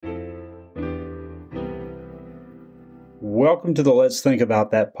Welcome to the Let's Think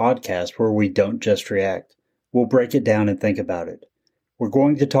About That podcast, where we don't just react. We'll break it down and think about it. We're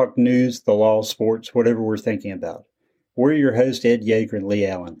going to talk news, the law, sports, whatever we're thinking about. We're your hosts, Ed Yeager and Lee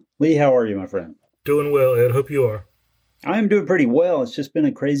Allen. Lee, how are you, my friend? Doing well, Ed. Hope you are. I am doing pretty well. It's just been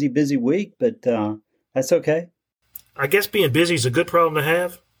a crazy busy week, but that's okay. I guess being busy is a good problem to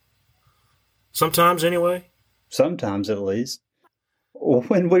have. Sometimes, anyway. Sometimes, at least.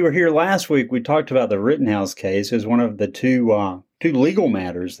 When we were here last week, we talked about the Rittenhouse case as one of the two legal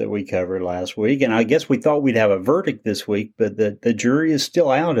matters that we covered last week. And I guess we thought we'd have a verdict this week, but the jury is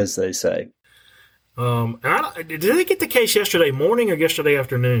still out, as they say. Did they get the case yesterday morning or yesterday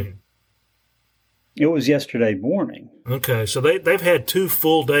afternoon? It was yesterday morning. Okay, so they've had 2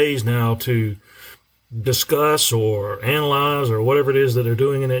 full days now to discuss or analyze or whatever it is that they're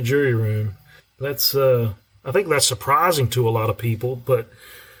doing in that jury room. I think that's surprising to a lot of people, but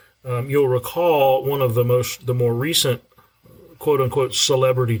you'll recall one of the more recent quote-unquote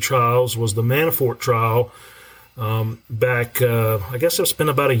celebrity trials was the Manafort trial back, I guess it's been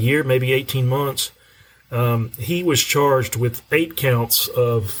about a year, maybe 18 months. He was charged with 8 counts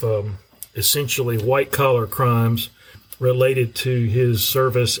of essentially white-collar crimes related to his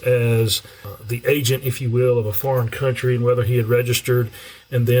service as the agent, if you will, of a foreign country and whether he had registered.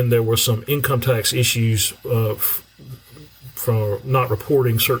 And then there were some income tax issues from not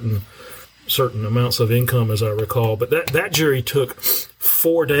reporting certain amounts of income, as I recall. But that jury took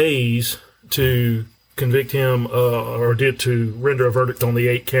 4 days to convict him to render a verdict on the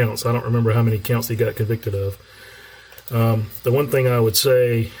 8 counts. I don't remember how many counts he got convicted of. The one thing I would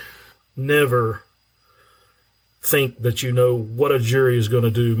say, never think that you know what a jury is going to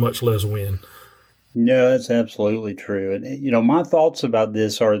do, much less win. No, that's absolutely true. And, my thoughts about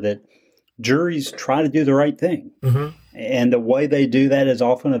this are that juries try to do the right thing. Mm-hmm. And the way they do that is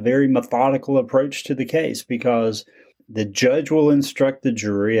often a very methodical approach to the case, because the judge will instruct the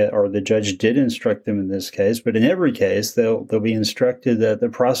jury, or the judge did instruct them in this case, but in every case, they'll be instructed that the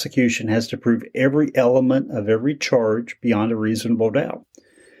prosecution has to prove every element of every charge beyond a reasonable doubt.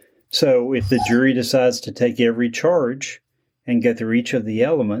 So if the jury decides to take every charge and go through each of the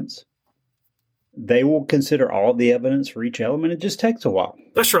elements, they will consider all the evidence for each element. It just takes a while.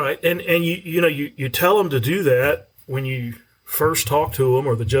 That's right. And you tell them to do that when you first talk to them,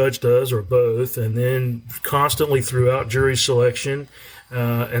 or the judge does, or both, and then constantly throughout jury selection.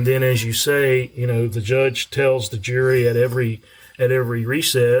 And then, as you say, the judge tells the jury at every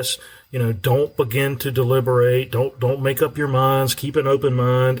recess, don't begin to deliberate, don't make up your minds, keep an open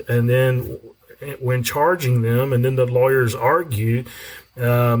mind. And then when charging them, and then the lawyers argue,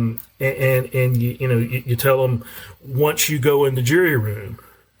 and you tell them, once you go in the jury room,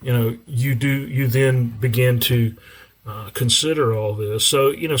 you then begin to consider all this.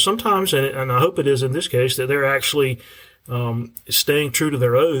 So, sometimes, and I hope it is in this case, that they're actually staying true to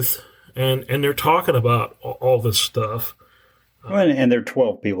their oath, and they're talking about all this stuff. And there are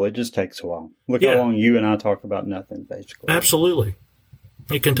 12 people. It just takes a while. Look how long you and I talk about nothing, basically. Absolutely.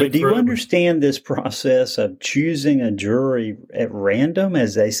 It can take But do you forever. understand this process of choosing a jury at random,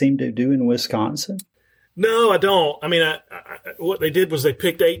 as they seem to do in Wisconsin? No, I don't. I mean, what they did was they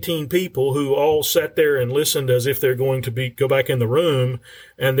picked 18 people who all sat there and listened as if they're going to go back in the room,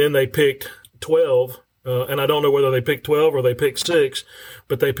 and then they picked 12. And I don't know whether they picked 12 or they picked 6,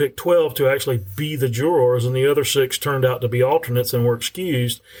 but they picked 12 to actually be the jurors, and the other 6 turned out to be alternates and were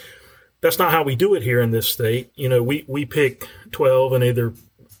excused. That's not how we do it here in this state. We pick 12 and either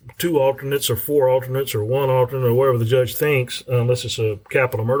 2 alternates or 4 alternates or 1 alternate or whatever the judge thinks, unless it's a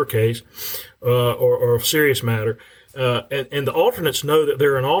capital murder case or a serious matter. And the alternates know that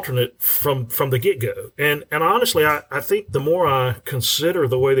they're an alternate from the get-go. And honestly, I think the more I consider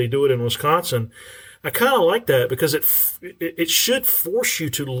the way they do it in Wisconsin, I kind of like that, because it should force you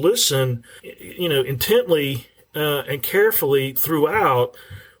to listen, intently and carefully throughout.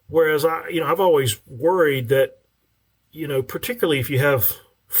 Whereas I've always worried that, particularly if you have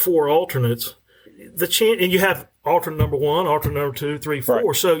 4 alternates, and you have alternate number 1, alternate number 2, 3, 4.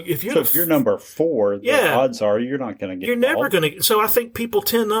 Right. So if you're number 4, the odds are you're not going to get. You're never going to. So I think people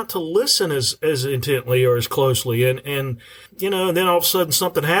tend not to listen as intently or as closely, and then all of a sudden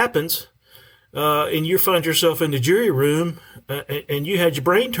something happens. And you find yourself in the jury room, and you had your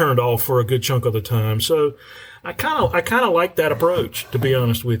brain turned off for a good chunk of the time. So I kind of like that approach, to be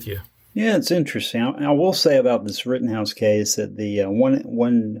honest with you. Yeah, it's interesting. I will say about this Rittenhouse case that the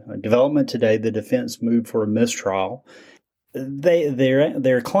one development today, the defense moved for a mistrial.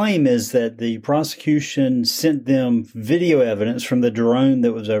 Their claim is that the prosecution sent them video evidence from the drone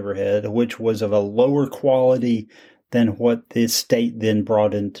that was overhead, which was of a lower quality than what the state then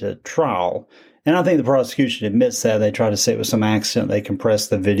brought into trial. And I think the prosecution admits that. They try to say it was some accident. They compressed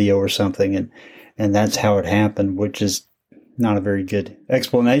the video or something, and that's how it happened, which is not a very good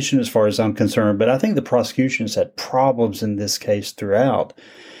explanation as far as I'm concerned. But I think the prosecution's had problems in this case throughout.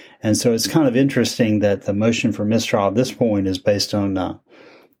 And so it's kind of interesting that the motion for mistrial at this point is based on the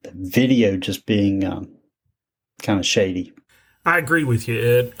video just being kind of shady. I agree with you,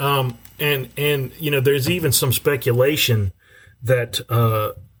 Ed. And there's even some speculation that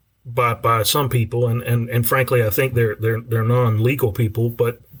by some people, and frankly, I think they're non-legal people,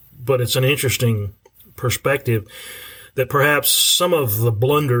 but it's an interesting perspective that perhaps some of the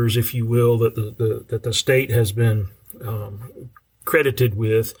blunders, if you will, that the state has been credited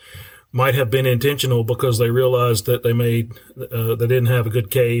with might have been intentional because they realized that they didn't have a good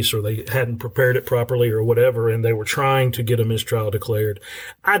case, or they hadn't prepared it properly, or whatever, and they were trying to get a mistrial declared.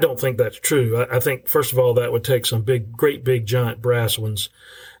 I don't think that's true. I think, first of all, that would take some great big giant brass ones.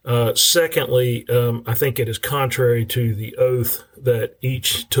 Secondly, I think it is contrary to the oath that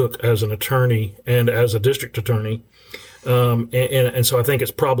each took as an attorney and as a district attorney. And so I think it's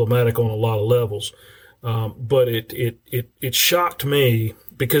problematic on a lot of levels. But it shocked me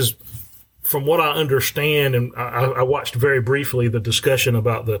because from what I understand, and I watched very briefly the discussion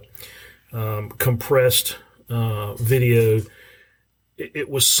about the compressed video, it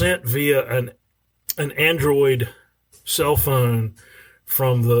was sent via an Android cell phone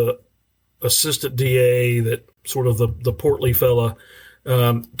from the assistant DA, that sort of the portly fella,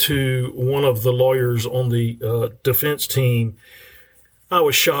 to one of the lawyers on the defense team. I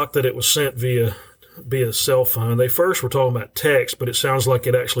was shocked that it was sent via cell phone. They first were talking about text, but it sounds like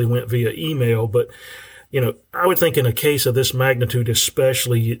it actually went via email. But, I would think in a case of this magnitude,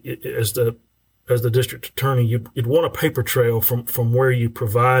 especially as the district attorney, you'd want a paper trail from where you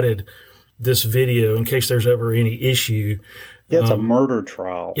provided this video in case there's ever any issue. Yeah, it's a murder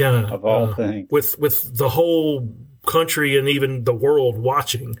trial of all things. With the whole country and even the world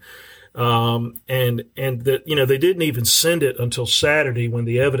watching. And that, they didn't even send it until Saturday when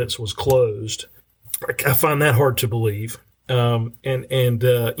the evidence was closed. I find that hard to believe.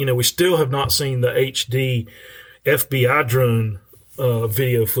 We still have not seen the HD FBI drone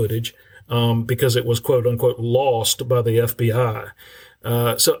video footage because it was quote unquote lost by the FBI.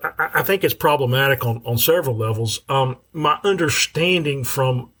 So I think it's problematic on several levels. My understanding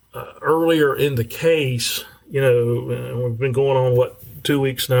from earlier in the case, we've been going on 2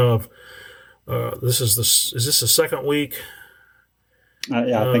 weeks now. Is this the second week?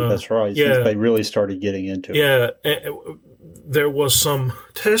 Yeah, I think that's right. Since they really started getting into it. Yeah, there was some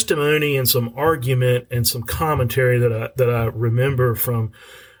testimony and some argument and some commentary that I remember from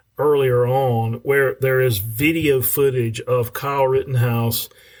earlier on, where there is video footage of Kyle Rittenhouse,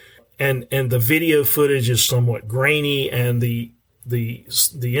 and the video footage is somewhat grainy, and the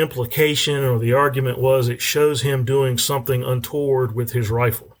implication or the argument was it shows him doing something untoward with his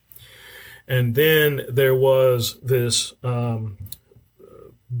rifle. And then there was this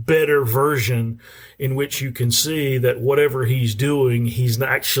better version in which you can see that whatever he's doing, he's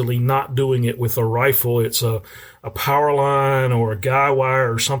actually not doing it with a rifle. It's a power line or a guy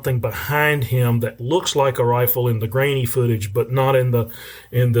wire or something behind him that looks like a rifle in the grainy footage, but not in the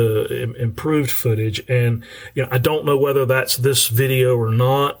improved footage. And I don't know whether that's this video or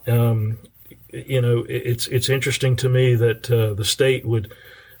not. It's interesting to me that the state would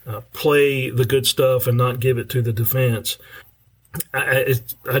play the good stuff and not give it to the defense. I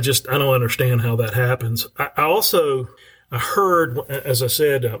don't understand how that happens. I heard, as I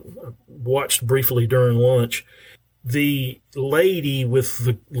said, I watched briefly during lunch, the lady with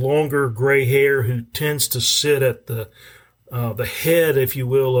the longer gray hair who tends to sit at the head, if you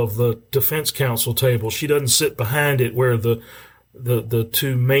will, of the defense counsel table. She doesn't sit behind it where the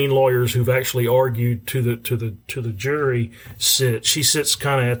two main lawyers who've actually argued to the jury sit. She sits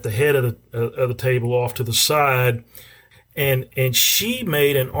kind of at the head of the table off to the side. And she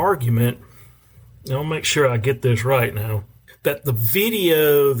made an argument, and I'll make sure I get this right now, that the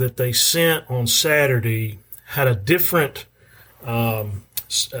video that they sent on Saturday had a different file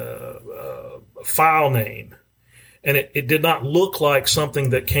name. And it did not look like something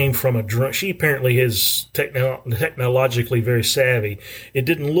that came from a drone. She apparently is technologically very savvy. It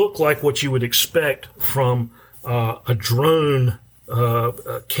didn't look like what you would expect from a drone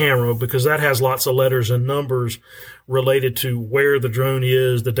camera, because that has lots of letters and numbers related to where the drone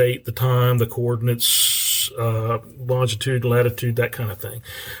is, the date, the time, the coordinates, longitude, latitude, that kind of thing.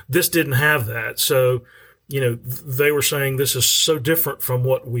 This didn't have that. So, they were saying this is so different from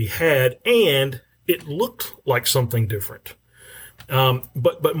what we had, and it looked like something different.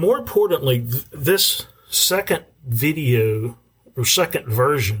 But more importantly, this second video or second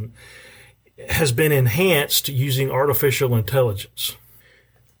version has been enhanced using artificial intelligence.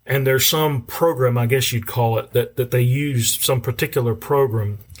 And there's some program, I guess you'd call it, that they used some particular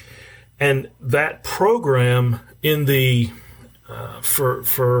program. And that program in the, I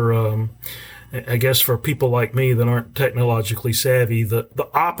guess for people like me that aren't technologically savvy, the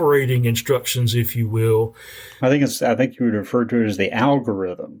operating instructions, if you will. I think you would refer to it as the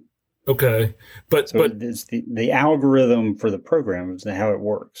algorithm. Okay. But it's the algorithm for the program is how it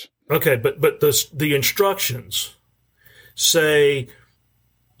works. Okay, but the instructions say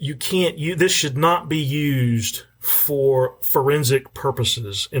this should not be used for forensic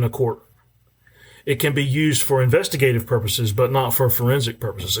purposes in a court. It can be used for investigative purposes, but not for forensic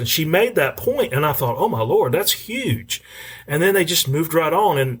purposes. And she made that point, and I thought, oh my Lord, that's huge. And then they just moved right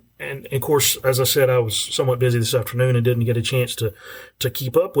on. And of course, as I said, I was somewhat busy this afternoon and didn't get a chance to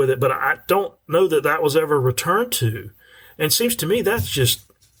keep up with it. But I don't know that was ever returned to. And it seems to me that's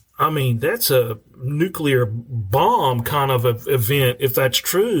a nuclear bomb kind of event, if that's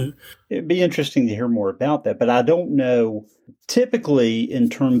true. It'd be interesting to hear more about that, but I don't know. Typically,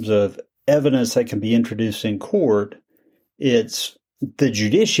 in terms of evidence that can be introduced in court, it's the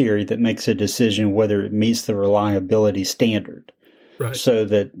judiciary that makes a decision whether it meets the reliability standard. Right. So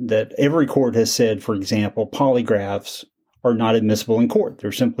that every court has said, for example, polygraphs are not admissible in court.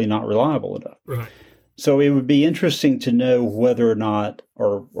 They're simply not reliable enough. Right. So it would be interesting to know whether or not,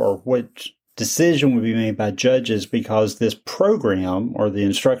 or what decision would be made by judges, because this program or the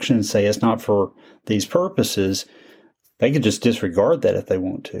instructions say it's not for these purposes. They could just disregard that if they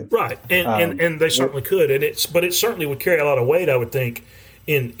want to. Right, and they certainly could, but it certainly would carry a lot of weight, I would think,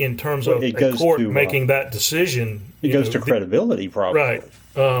 in terms of a court making that decision. It goes to credibility, probably. Right,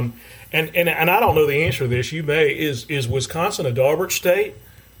 and I don't know the answer to this. You may. Is Wisconsin a Daubert state?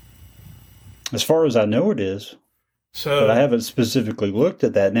 As far as I know, it is. But I haven't specifically looked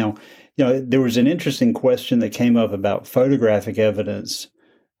at that. Now, there was an interesting question that came up about photographic evidence.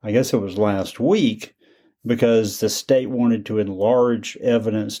 I guess it was last week, because the state wanted to enlarge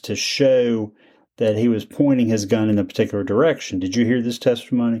evidence to show that he was pointing his gun in a particular direction. Did you hear this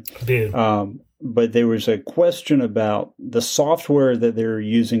testimony? I did. But there was a question about the software that they're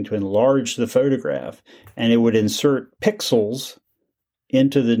using to enlarge the photograph, and it would insert pixels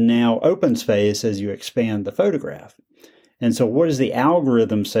into the now open space as you expand the photograph. And so what does the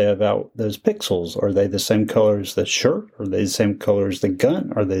algorithm say about those pixels? Are they the same color as the shirt? Are they the same color as the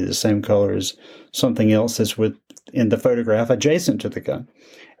gun? Are they the same color as something else that's in the photograph adjacent to the gun?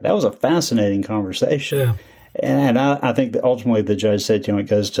 That was a fascinating conversation. Yeah. And I think that ultimately the judge said, it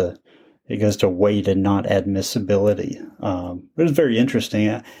goes to weight and not admissibility. It was very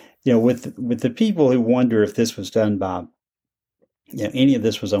interesting. With the people who wonder if this was done by any of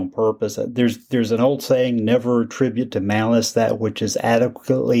this was on purpose. There's an old saying, never attribute to malice that which is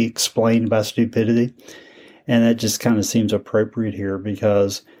adequately explained by stupidity. And that just kind of seems appropriate here,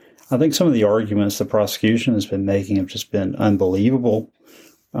 because I think some of the arguments the prosecution has been making have just been unbelievable.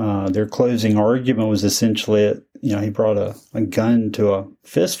 Their closing argument was essentially, he brought a gun to a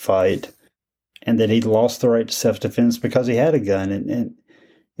fist fight and that he'd lost the right to self-defense because he had a gun. And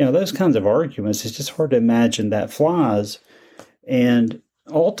those kinds of arguments, it's just hard to imagine that flies. And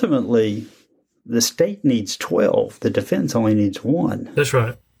ultimately, the state needs 12. The defense only needs 1. That's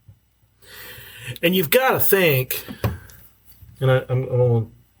right. And you've got to think, and I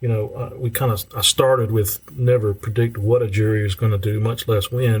started with never predict what a jury is going to do, much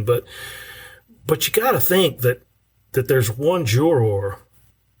less win. But you got to think that there's one juror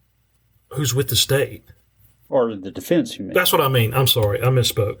who's with the state. Or the defense, you mean? That's what I mean. I'm sorry. I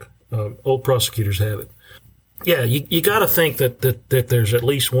misspoke. Old prosecutors have it. Yeah, you got to think that there's at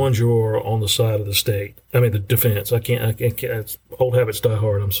least one juror on the side of the state. I mean, the defense. I can't. Old habits die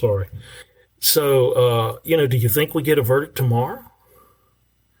hard. I'm sorry. So, do you think we get a verdict tomorrow?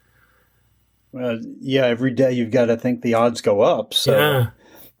 Well, yeah. Every day you've got to think the odds go up. So,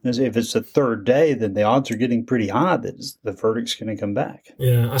 if it's the third day, then the odds are getting pretty high that the verdict's going to come back.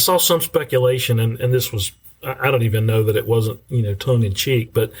 Yeah, I saw some speculation, and this was, I don't even know that it wasn't, tongue in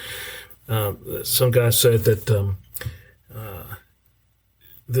cheek, but. Some guy said that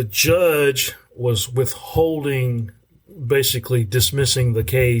the judge was withholding, basically dismissing the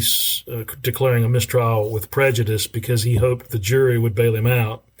case, declaring a mistrial with prejudice because he hoped the jury would bail him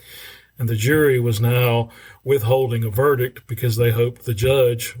out. And the jury was now withholding a verdict because they hoped the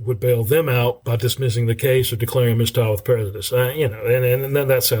judge would bail them out by dismissing the case or declaring a mistrial with prejudice. And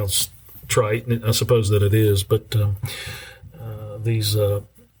that sounds trite, and I suppose that it is, but these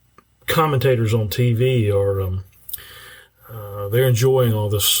commentators on TV are they're enjoying all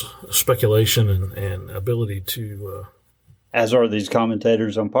this speculation and ability to As are these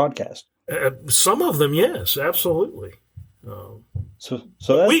commentators on podcasts. Some of them, yes, absolutely. So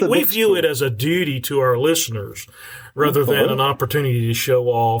that's we view it as a duty to our listeners rather than an opportunity to show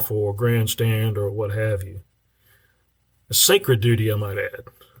off or grandstand or what have you. A sacred duty, I might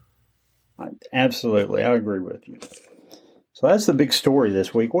add. Absolutely. I agree with you. So that's the big story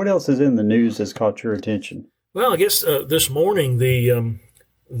this week. What else is in the news that's caught your attention? Well, I guess this morning the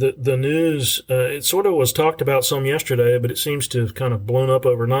news, it sort of was talked about some yesterday, but it seems to have kind of blown up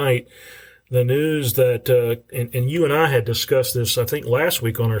overnight. The news that, and you and I had discussed this, I think, last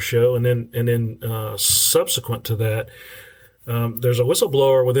week on our show, and then subsequent to that, there's a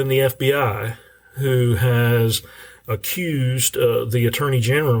whistleblower within the FBI who has accused the Attorney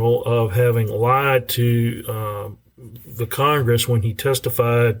General of having lied to the Congress when he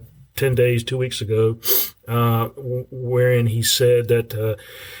testified 10 days, 2 weeks ago, wherein he said that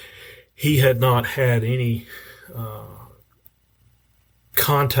he had not had any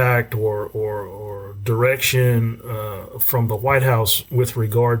contact or direction from the White House with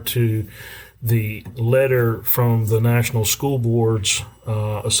regard to the letter from the National School Boards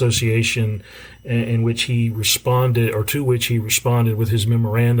Association in which he responded, or to which he responded with his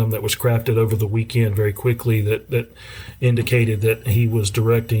memorandum that was crafted over the weekend very quickly that indicated that he was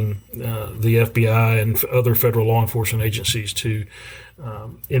directing the FBI and other federal law enforcement agencies to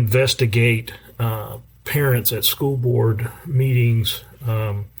investigate parents at school board meetings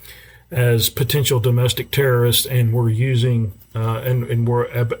as potential domestic terrorists, and were using and were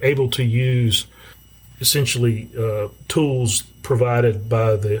able to use essentially tools provided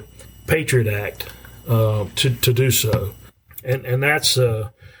by the Patriot Act to do so. And that's,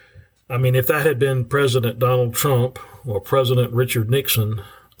 I mean, if that had been President Donald Trump or President Richard Nixon,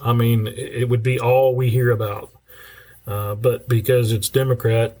 I mean, it would be all we hear about. But because it's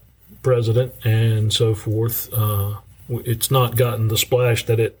Democrat president and so forth, it's not gotten the splash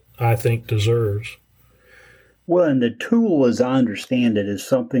that it, I think, deserves. Well, and the tool, as I understand it, is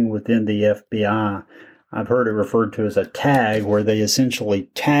something within the FBI. I've heard it referred to as a tag, where they essentially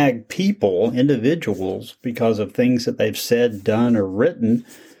tag people, individuals, because of things that they've said, done, or written.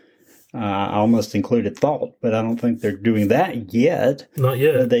 I almost included thought, but I don't think they're doing that yet. Not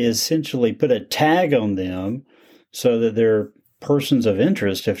yet. They essentially put a tag on them so that they're persons of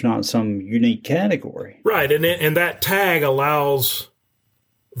interest, if not some unique category. Right, and that tag allows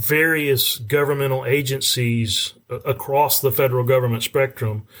various governmental agencies across the federal government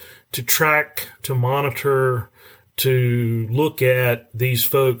spectrum to track, to monitor, to look at these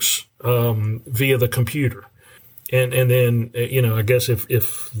folks via the computer. And then, you know, I guess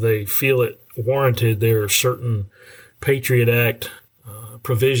if they feel it warranted, there are certain Patriot Act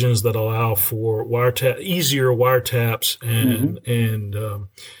provisions that allow for easier wiretaps and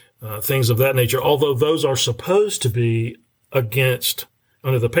things of that nature. Although those are supposed to be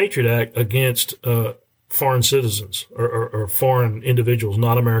under the Patriot Act, against foreign citizens or foreign individuals,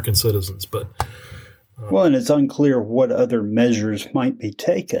 not American citizens. But well, and it's unclear what other measures might be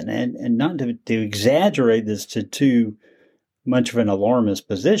taken, and not to exaggerate this to too much of an alarmist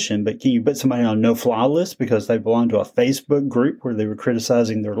position, but can you put somebody on a no-fly list because they belong to a Facebook group where they were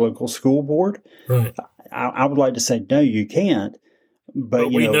criticizing their local school board? Right. I would like to say, no, you can't.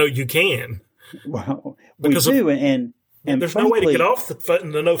 But we know you can. Well, because we do, and there's frankly, no way to get off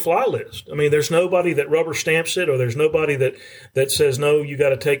the no-fly list. I mean, there's nobody that rubber stamps it, or there's nobody that says, no, you got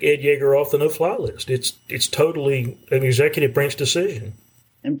to take Ed Yeager off the no-fly list. It's totally an executive branch decision.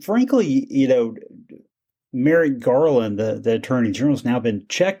 And frankly, you know, Merrick Garland, the Attorney General, has now been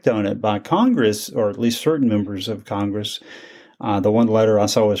checked on it by Congress, or at least certain members of Congress. The one letter I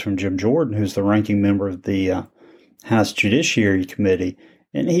saw was from Jim Jordan, who's the ranking member of the House Judiciary Committee,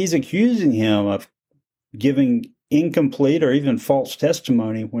 and he's accusing him of giving incomplete or even false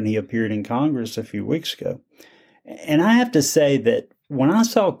testimony when he appeared in Congress a few weeks ago. And I have to say that when I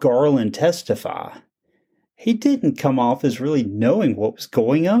saw Garland testify, he didn't come off as really knowing what was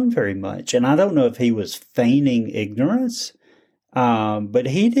going on very much. And I don't know if he was feigning ignorance, but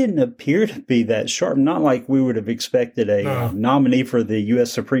he didn't appear to be that sharp, not like we would have expected a nominee for the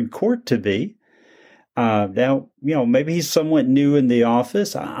U.S. Supreme Court to be. Now, you know, maybe he's somewhat new in the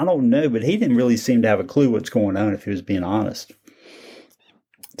office. I don't know, but he didn't really seem to have a clue what's going on, if he was being honest.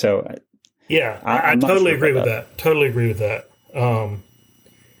 So, yeah, I totally agree with that. Totally agree with that. And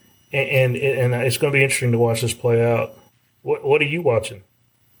it's going to be interesting to watch this play out. What are you watching?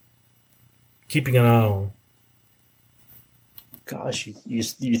 Keeping an eye on. Gosh,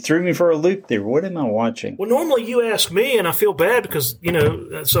 you threw me for a loop there. What am I watching? Well, normally you ask me, and I feel bad because, you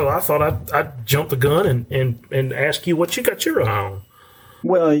know, so I thought I'd jump the gun and ask you what you got your eye on.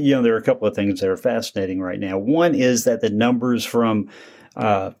 Well, there are a couple of things that are fascinating right now. One is that the numbers from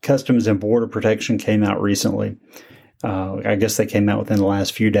Customs and Border Protection came out recently. I guess they came out within the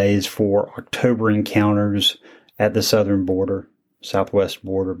last few days for October encounters at the southern border, southwest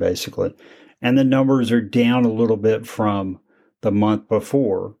border, basically. And the numbers are down a little bit from the month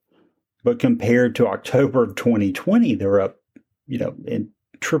before. But compared to October of 2020, they're up, in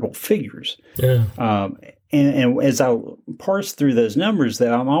triple figures. Yeah. And as I parse through those numbers,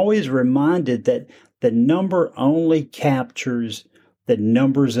 though, I'm always reminded that the number only captures the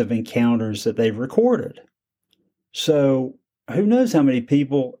numbers of encounters that they've recorded. So who knows how many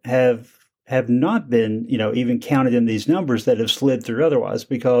people have not been, even counted in these numbers that have slid through otherwise,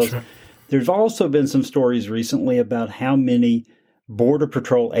 because sure. There's also been some stories recently about how many Border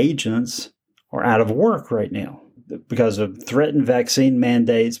Patrol agents are out of work right now because of threatened vaccine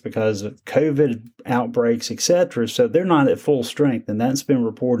mandates, because of COVID outbreaks, etc. So they're not at full strength, and that's been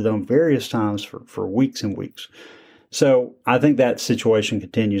reported on various times for weeks and weeks. So I think that situation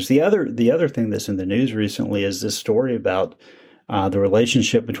continues. The other thing that's in the news recently is this story about the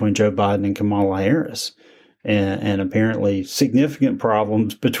relationship between Joe Biden and Kamala Harris, and apparently significant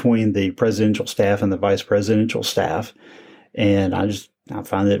problems between the presidential staff and the vice presidential staff. And I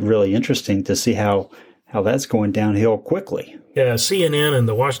find it really interesting to see how that's going downhill quickly. Yeah, CNN and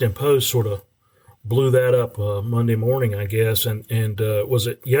the Washington Post sort of blew that up Monday morning, I guess. And was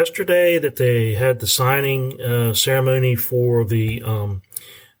it yesterday that they had the signing ceremony for the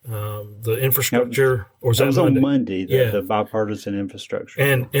infrastructure? Or was that was Monday? On Monday, the bipartisan infrastructure.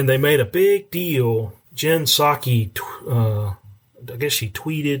 And they made a big deal. Jen Psaki, I guess she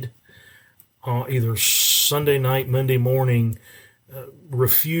tweeted either Sunday night, Monday morning,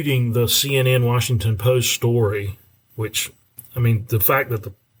 refuting the CNN Washington Post story, which, I mean, the fact that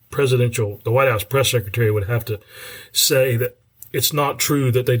the White House press secretary would have to say that it's not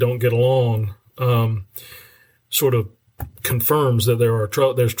true that they don't get along, sort of confirms that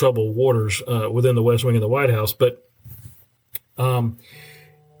there's troubled waters within the West Wing of the White House. But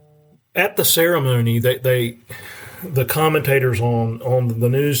at the ceremony, the commentators on the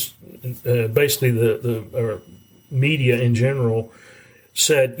news, basically the media in general,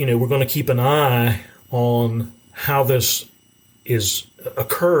 said, we're going to keep an eye on how this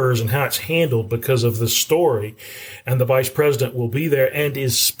occurs and how it's handled because of this story, and the vice president will be there and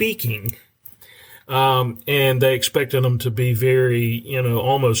is speaking. And they expected them to be very,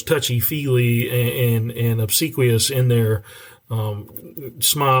 almost touchy-feely and obsequious in their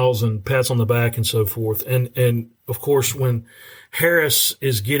smiles and pats on the back and so forth. And of course, when Harris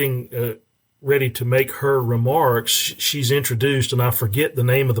is getting ready to make her remarks, she's introduced, and I forget the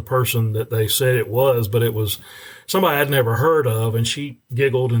name of the person that they said it was, but it was somebody I'd never heard of, and she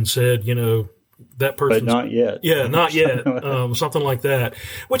giggled and said, that person. But not yet. Yeah, not yet. Something like that,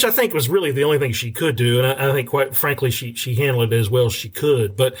 which I think was really the only thing she could do. And I think, quite frankly, she handled it as well as she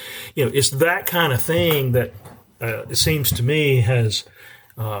could. But, it's that kind of thing that it seems to me has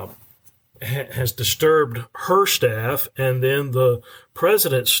disturbed her staff, and then the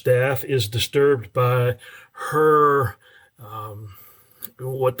president's staff is disturbed by her,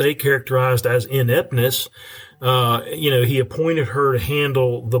 what they characterized as ineptness. He appointed her to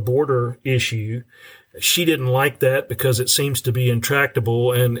handle the border issue. She didn't like that because it seems to be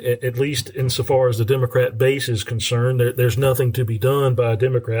intractable, and at least insofar as the Democrat base is concerned, there's nothing to be done by a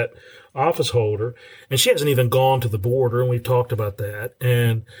Democrat office holder. And she hasn't even gone to the border, and we've talked about that.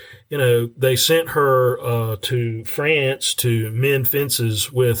 And, they sent her to France to mend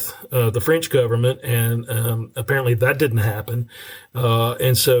fences with the French government, and apparently that didn't happen.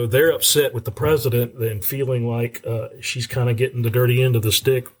 And so they're upset with the president and feeling like she's kind of getting the dirty end of the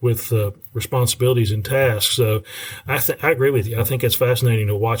stick with responsibilities and tasks. So I agree with you. I think it's fascinating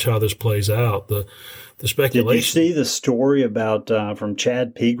to watch how this plays out. The speculation. Did you see the story about from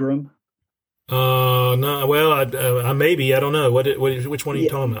Chad Pegram? No. Well, I maybe, I don't know. Which one are you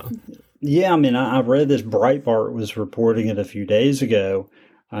talking about? Yeah, I mean, I read this. Breitbart was reporting it a few days ago.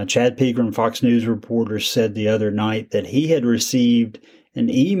 Chad Pegram, Fox News reporter, said the other night that he had received an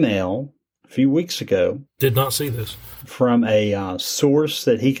email a few weeks ago. Did not see this. From a source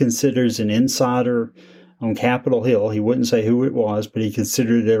that he considers an insider on Capitol Hill. He wouldn't say who it was, but he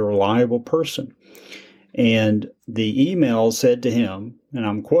considered it a reliable person. And the email said to him, and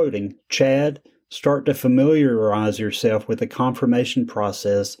I'm quoting, "Chad, start to familiarize yourself with the confirmation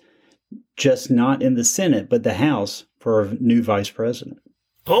process, just not in the Senate, but the House, for a new vice president."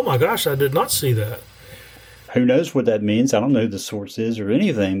 Oh my gosh, I did not see that. Who knows what that means? I don't know who the source is or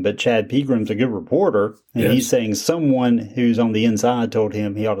anything, but Chad Pegram's a good reporter, and yes, he's saying someone who's on the inside told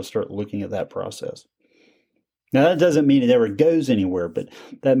him he ought to start looking at that process. Now, that doesn't mean it ever goes anywhere, but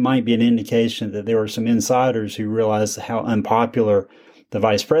that might be an indication that there are some insiders who realize how unpopular the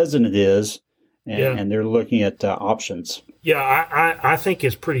vice president is, and they're looking at options. Yeah, I think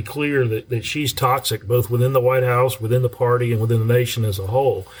it's pretty clear that she's toxic, both within the White House, within the party, and within the nation as a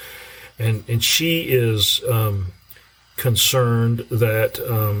whole. And she is concerned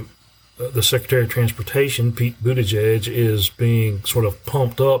that the Secretary of Transportation, Pete Buttigieg, is being sort of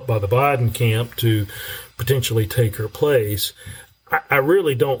pumped up by the Biden camp to potentially take her place. I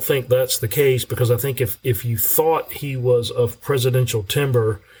really don't think that's the case, because I think if you thought he was of presidential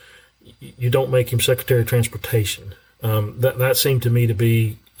timber, you don't make him Secretary of Transportation. That seemed to me to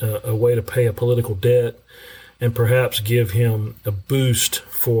be a way to pay a political debt and perhaps give him a boost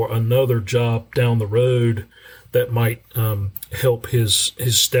for another job down the road that might help his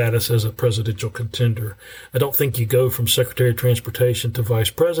status as a presidential contender. I don't think you go from Secretary of Transportation to Vice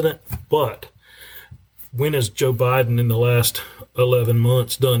President, but when has Joe Biden in the last 11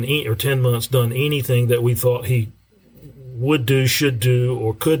 months done, or 10 months, done anything that we thought he would do, should do,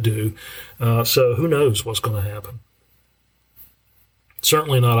 or could do? So who knows what's going to happen?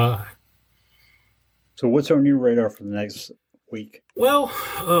 Certainly not I. So what's on your radar for the next week? Well,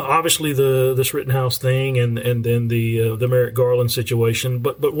 obviously this Rittenhouse thing, and then the Merrick Garland situation.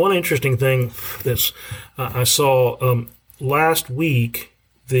 But one interesting thing that's I saw last week,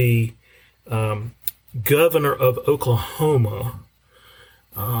 the governor of Oklahoma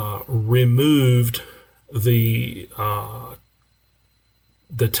removed the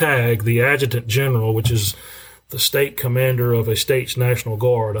tag, the adjutant general, which is the state commander of a state's National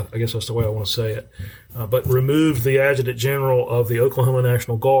Guard. I guess that's the way I want to say it. But removed the adjutant general of the Oklahoma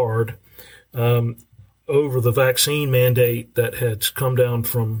National Guard over the vaccine mandate that had come down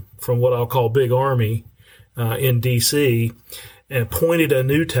from what I'll call Big Army in D.C., and appointed a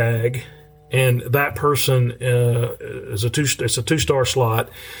new tag. And that person is it's a two-star slot,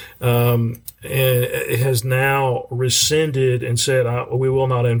 and it has now rescinded and said, we will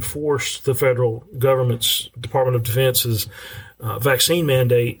not enforce the federal government's Department of Defense's vaccine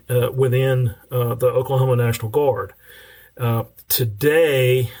mandate within the Oklahoma National Guard.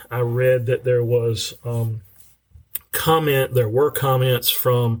 Today, I read that there was there were comments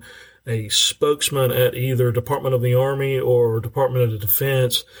from a spokesman at either Department of the Army or Department of the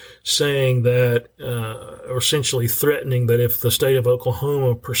Defense saying that, or essentially threatening that if the state of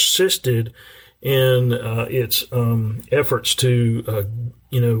Oklahoma persisted in its efforts to,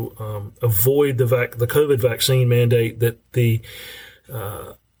 avoid the COVID vaccine mandate, that the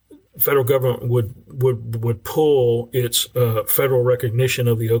federal government would pull its federal recognition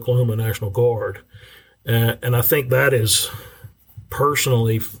of the Oklahoma National Guard, and I think that is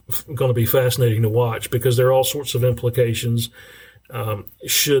personally going to be fascinating to watch, because there are all sorts of implications.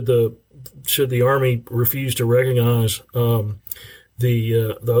 Should the Army refuse to recognize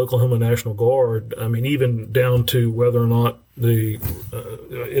the Oklahoma National Guard? I mean, even down to whether or not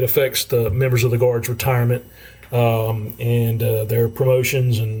it affects the members of the Guard's retirement and their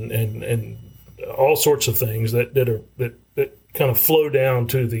promotions and all sorts of things that kind of flow down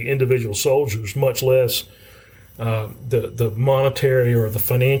to the individual soldiers, much less the monetary or the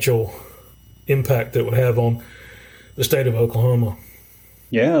financial impact that would have on the state of Oklahoma.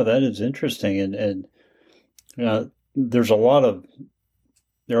 Yeah, that is interesting, and there are a lot of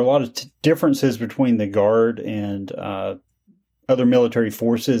differences between the Guard and other military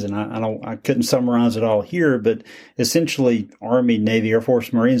forces, and I couldn't summarize it all here, but essentially, Army, Navy, Air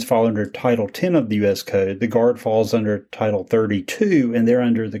Force, Marines fall under Title 10 of the U.S. Code. The Guard falls under Title 32, and they're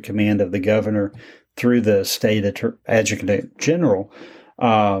under the command of the governor through the state adjutant general.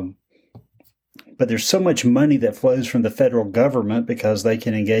 But there's so much money that flows from the federal government because they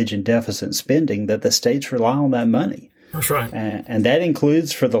can engage in deficit spending that the states rely on that money. That's right. And that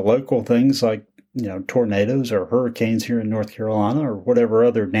includes for the local things like, tornadoes or hurricanes here in North Carolina, or whatever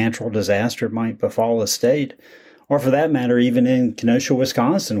other natural disaster might befall a state, or for that matter, even in Kenosha,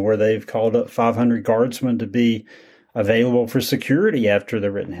 Wisconsin, where they've called up 500 guardsmen to be available for security after the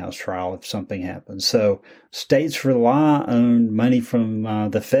Rittenhouse trial if something happens. So states rely on money from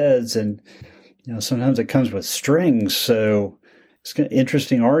the feds, and sometimes it comes with strings. So it's an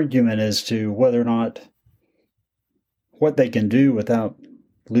interesting argument as to whether or not what they can do without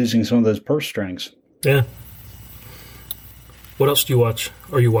losing some of those purse strings. Yeah. What else do you watch?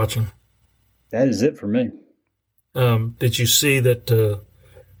 Are you watching? That is it for me. Did you see that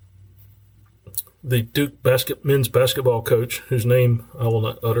the Duke men's basketball coach, whose name I will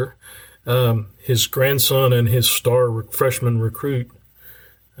not utter, his grandson and his star freshman recruit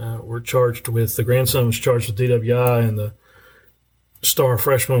were charged with, the grandson was charged with DWI, and star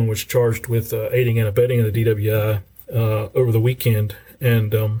freshman was charged with aiding and abetting the DWI over the weekend,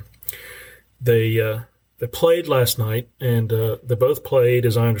 and they played last night, and they both played,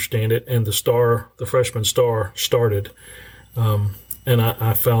 as I understand it, and the freshman star started, and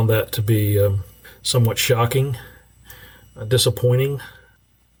I found that to be somewhat shocking, disappointing,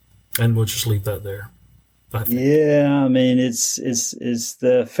 and we'll just leave that there. Yeah, I mean, it's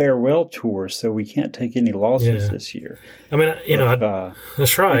the farewell tour, so we can't take any losses this year. I mean,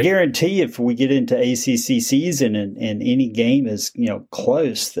 that's right. I guarantee if we get into ACC season and any game is,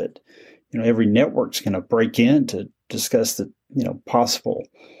 close, that, every network's going to break in to discuss the, possible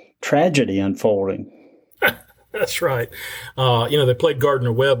tragedy unfolding. That's right. They played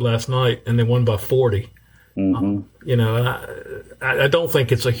Gardner-Webb last night, and they won by 40. Mm-hmm. I don't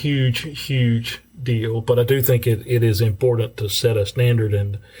think it's a huge deal, but I do think it is important to set a standard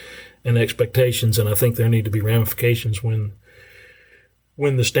and expectations, and I think there need to be ramifications when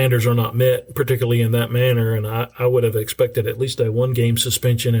the standards are not met, particularly in that manner. And I would have expected at least a 1-game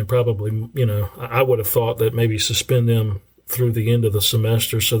suspension, and probably, I would have thought that maybe suspend them through the end of the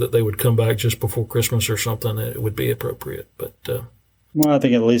semester so that they would come back just before Christmas or something. It would be appropriate, but. Well, I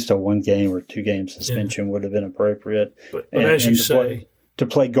think at least a 1-game or 2-game suspension would have been appropriate. But as you say, to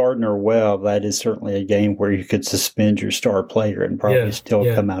play Gardner-Webb, that is certainly a game where you could suspend your star player and probably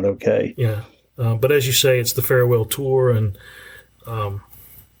still come out okay. Yeah, but as you say, it's the farewell tour, and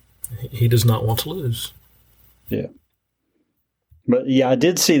he does not want to lose. Yeah. But I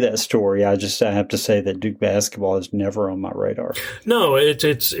did see that story. I have to say that Duke basketball is never on my radar. No,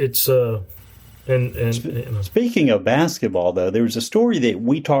 it's. And speaking of basketball, though, there was a story that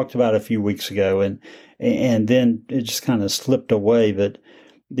we talked about a few weeks ago, and then it just kind of slipped away. But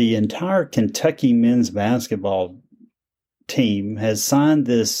the entire Kentucky men's basketball team has signed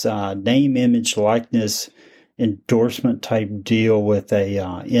this name, image, likeness endorsement type deal with a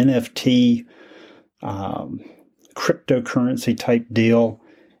NFT cryptocurrency type deal,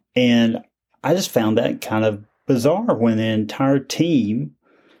 and I just found that kind of bizarre when the entire team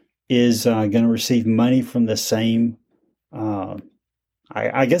is going to receive money from the same,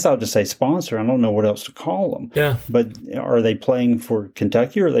 I guess I'll just say sponsor. I don't know what else to call them. Yeah. But are they playing for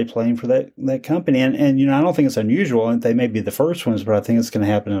Kentucky, or are they playing for that company? And I don't think it's unusual, and they may be the first ones, but I think it's going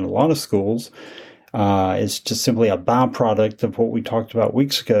to happen in a lot of schools. It's just simply a byproduct of what we talked about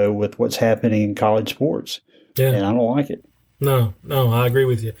weeks ago with what's happening in college sports. Yeah. And I don't like it. No, I agree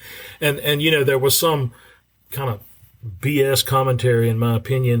with you. And there was some kind of BS commentary, in my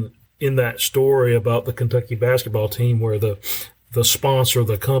opinion, in that story about the Kentucky basketball team, where the sponsor,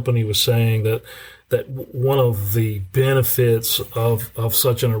 the company, was saying that one of the benefits of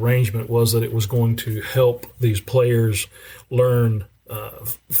such an arrangement was that it was going to help these players learn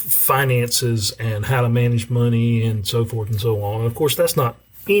finances and how to manage money and so forth and so on. And of course, that's not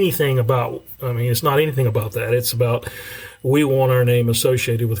anything about, it's not anything about that. It's about, we want our name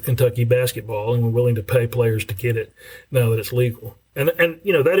associated with Kentucky basketball, and we're willing to pay players to get it now that it's legal. And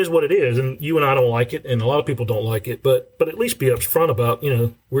that is what it is. And you and I don't like it, and a lot of people don't like it, but at least be upfront about,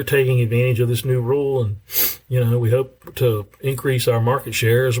 we're taking advantage of this new rule, and, we hope to increase our market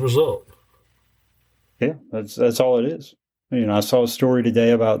share as a result. Yeah, that's all it is. I saw a story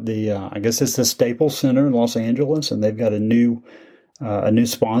today about I guess it's the Staples Center in Los Angeles, and they've got a new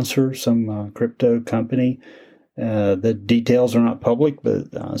sponsor, some crypto company. The details are not public,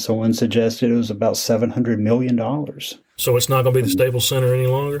 but someone suggested it was about $700 million. So it's not going to be the Staples Center any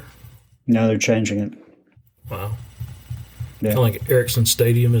longer? No, they're changing it. Wow. Yeah. Kind of like Ericsson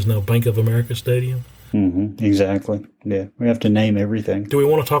Stadium is now Bank of America Stadium? Mm-hmm. Exactly. Yeah, we have to name everything. Do we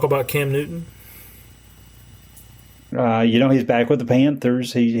want to talk about Cam Newton? He's back with the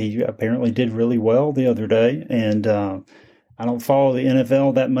Panthers. He apparently did really well the other day, and I don't follow the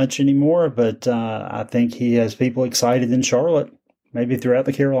NFL that much anymore, but I think he has people excited in Charlotte, maybe throughout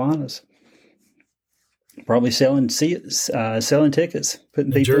the Carolinas. Probably selling tickets,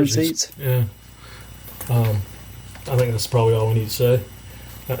 putting people in seats. Yeah. I think that's probably all we need to say.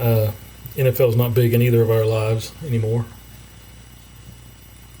 NFL is not big in either of our lives anymore.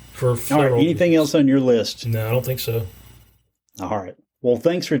 All right, anything else on your list? No, I don't think so. All right. Well,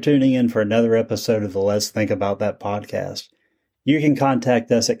 thanks for tuning in for another episode of the Let's Think About That podcast. You can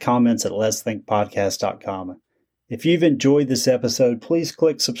contact us at comments@letsthinkpodcast.com. If you've enjoyed this episode, please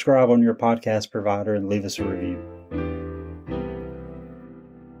click subscribe on your podcast provider and leave us a review.